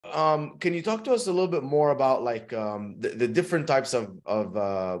can you talk to us a little bit more about like the different types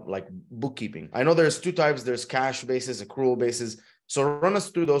of like bookkeeping? I know there's two types. There's cash basis, accrual basis. So run us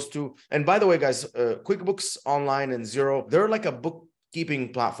through those two. And by the way, guys, QuickBooks Online and Xero, they're like a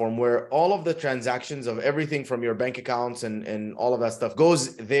bookkeeping platform where all of the transactions of everything from your bank accounts and all of that stuff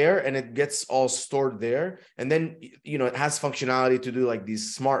goes there, and it gets all stored there. And then, you know, it has functionality to do like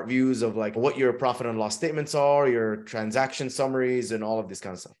these smart views of like what your profit and loss statements are, your transaction summaries, and all of this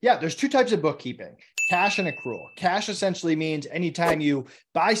kind of stuff. Yeah, there's two types of bookkeeping. Cash and accrual. Cash essentially means anytime you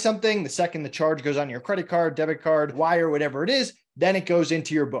buy something, the second the charge goes on your credit card, debit card, wire, whatever it is, then it goes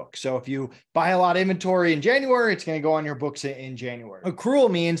into your book. So if you buy a lot of inventory in January, it's going to go on your books in January. Accrual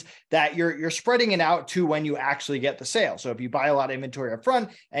means that you're spreading it out to when you actually get the sale. So if you buy a lot of inventory up front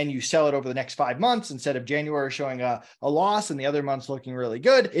and you sell it over the next 5 months, instead of January showing a loss and the other months looking really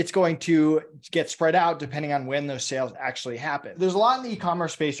good, it's going to get spread out depending on when those sales actually happen. There's a lot in the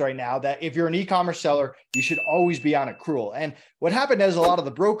e-commerce space right now that if you're an e-commerce seller, you should always be on accrual. And what happened is a lot of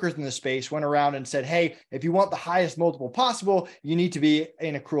the brokers in the space went around and said, hey, if you want the highest multiple possible, you need to be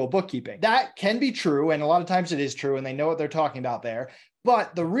in accrual bookkeeping. That can be true. And a lot of times it is true. And they know what they're talking about there.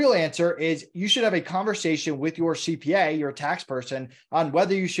 But the real answer is you should have a conversation with your CPA, your tax person, on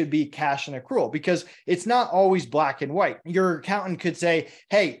whether you should be cash and accrual, because it's not always black and white. Your accountant could say,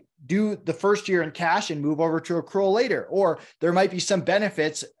 hey, do the first year in cash and move over to accrual later. Or there might be some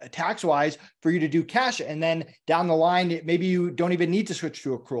benefits tax-wise for you to do cash. And then down the line, maybe you don't even need to switch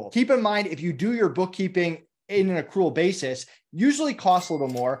to accrual. Keep in mind, if you do your bookkeeping in an accrual basis, usually costs a little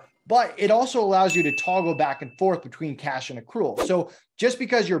more, but it also allows you to toggle back and forth between cash and accrual. So just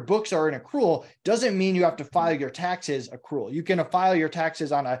because your books are in accrual doesn't mean you have to file your taxes accrual. You can file your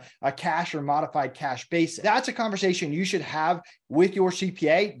taxes on a cash or modified cash basis. That's a conversation you should have with your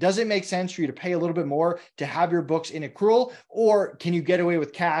CPA. Does it make sense for you to pay a little bit more to have your books in accrual, or can you get away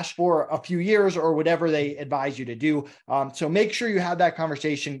with cash for a few years or whatever they advise you to do? So make sure you have that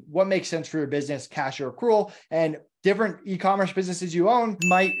conversation. What makes sense for your business, cash or accrual? And different e-commerce businesses you own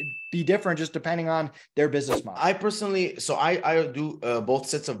might be different just depending on their business model. I personally, so I do both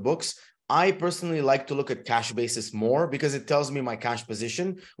sets of books. I personally like to look at cash basis more because it tells me my cash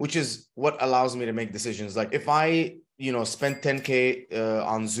position, which is what allows me to make decisions. Like if I, spent 10K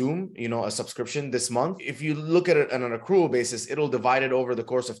on Zoom, a subscription this month, if you look at it on an accrual basis, it'll divide it over the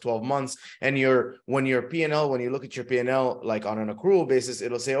course of 12 months. And when you look at your P&L, like on an accrual basis,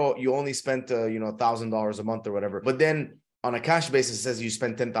 it'll say, oh, you only spent, $1,000 a month or whatever. But then on a cash basis, it says you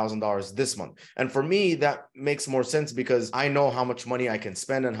spent $10,000 this month. And for me, that makes more sense because I know how much money I can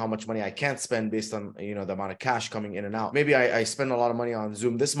spend and how much money I can't spend based on, the amount of cash coming in and out. Maybe I spend a lot of money on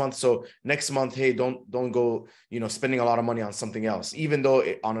Zoom this month. So next month, hey, don't go, spending a lot of money on something else, even though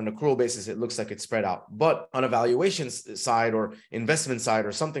on an accrual basis, it looks like it's spread out. But on a valuation side or investment side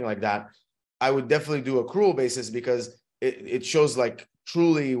or something like that, I would definitely do accrual basis because it shows like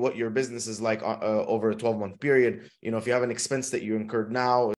truly what your business is like over a 12-month period. If you have an expense that you incurred now,